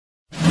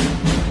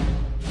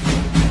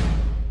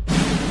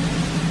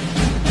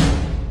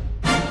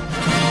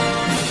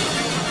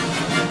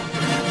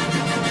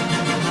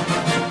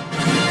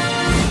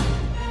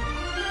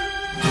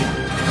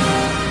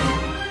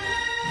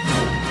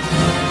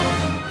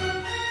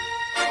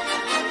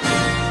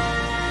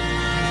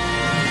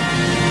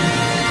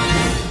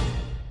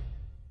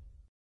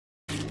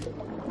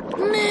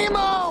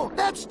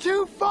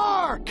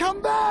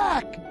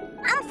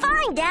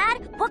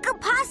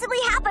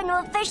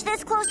happen to a fish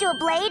this close to a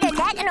blade, a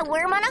net, and a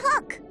worm on a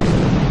hook.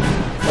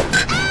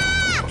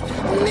 Ah!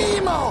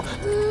 Nemo!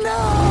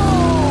 No!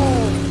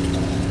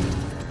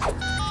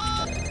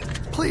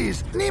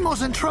 Please,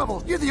 Nemo's in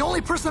trouble. You're the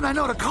only person I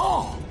know to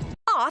call.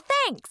 Aw,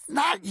 thanks.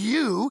 Not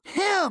you,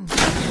 him.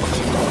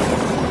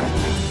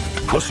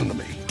 Listen to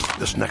me.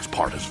 This next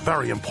part is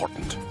very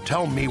important.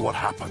 Tell me what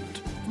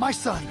happened. My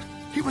son,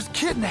 he was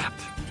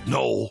kidnapped.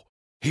 No,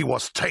 he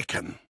was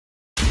taken.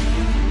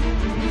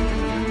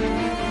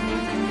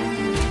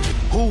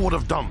 Who would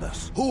have done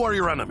this? Who are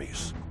your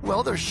enemies?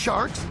 Well, there's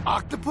sharks,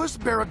 octopus,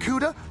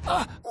 barracuda.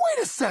 Wait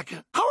a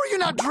second. How are you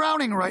not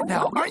drowning right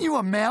now? Aren't you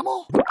a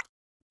mammal?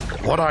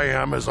 What I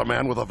am is a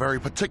man with a very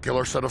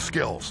particular set of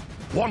skills.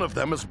 One of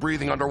them is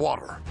breathing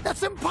underwater.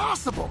 That's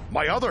impossible.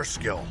 My other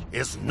skill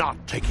is not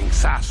taking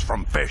sass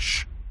from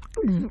fish.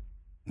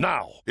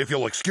 Now, if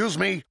you'll excuse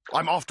me,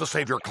 I'm off to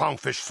save your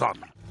clownfish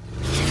son.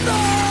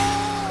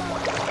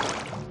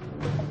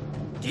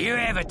 Do you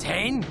have a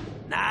 10?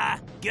 Nah,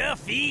 go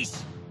fish.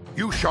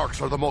 You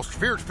sharks are the most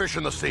feared fish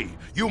in the sea.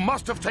 You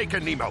must have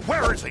taken Nemo.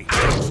 Where is he?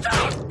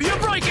 Stop! You're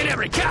breaking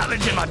every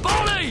cartilage in my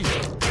body!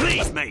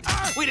 Please, mate,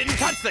 we didn't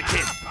touch the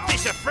kid.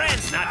 Fish are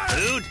friends, not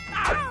food.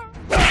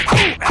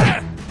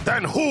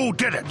 Then who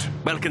did it?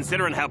 Well,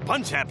 considering how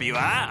punch-happy you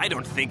are, I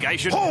don't think I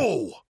should...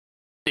 Who?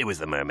 It was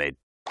the mermaid.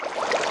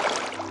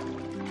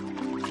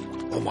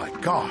 Oh my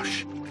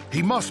gosh,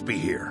 he must be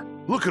here.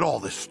 Look at all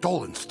this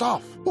stolen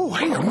stuff. Oh,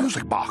 hey, a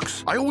music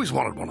box. I always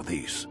wanted one of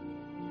these.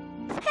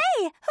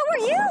 Hey, who are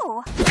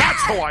you?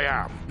 That's who I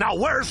am. Now,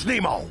 where's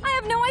Nemo? I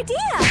have no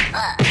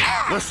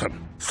idea.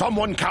 Listen,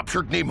 someone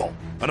captured Nemo.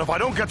 And if I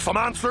don't get some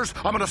answers,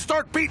 I'm gonna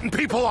start beating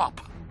people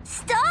up.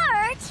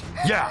 Start?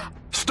 Yeah,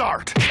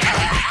 start. Wait,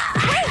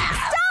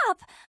 stop!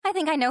 I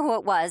think I know who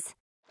it was.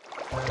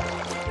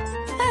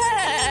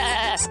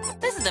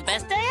 This is the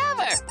best day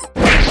ever.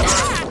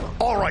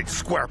 All right,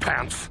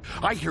 SquarePants.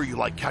 I hear you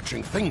like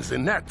catching things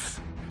in nets.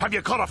 Have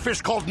you caught a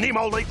fish called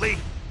Nemo lately?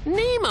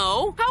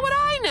 Nemo? How would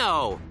I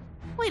know?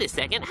 Wait a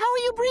second, how are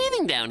you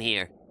breathing down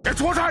here?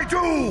 It's what I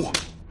do!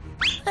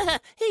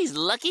 He's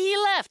lucky he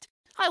left.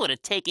 I would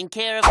have taken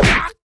care of...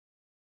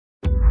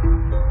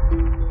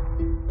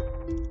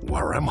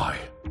 Where am I?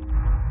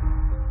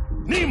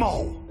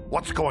 Nemo!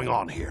 What's going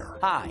on here?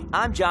 Hi,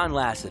 I'm John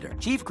Lasseter,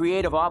 Chief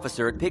Creative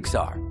Officer at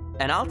Pixar.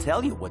 And I'll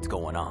tell you what's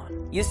going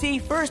on. You see,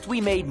 first we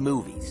made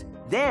movies.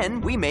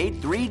 Then we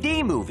made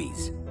 3D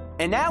movies.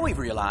 And now we've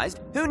realized,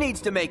 who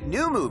needs to make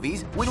new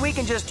movies when we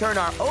can just turn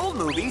our old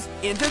movies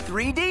into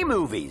 3D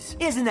movies?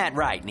 Isn't that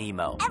right,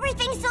 Nemo?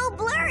 Everything's so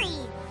blurry.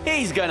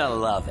 He's gonna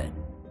love it.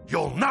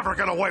 You'll never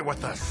get away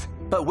with this.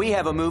 But we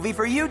have a movie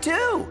for you,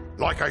 too.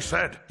 Like I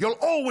said, you'll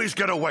always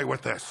get away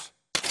with this.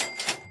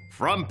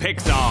 From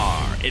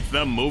Pixar, it's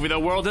the movie the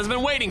world has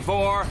been waiting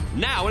for,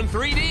 now in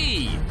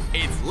 3D.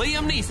 It's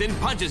Liam Neeson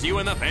punches you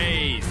in the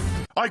face.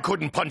 I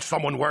couldn't punch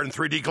someone wearing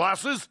 3D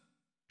glasses.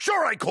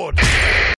 Sure I could.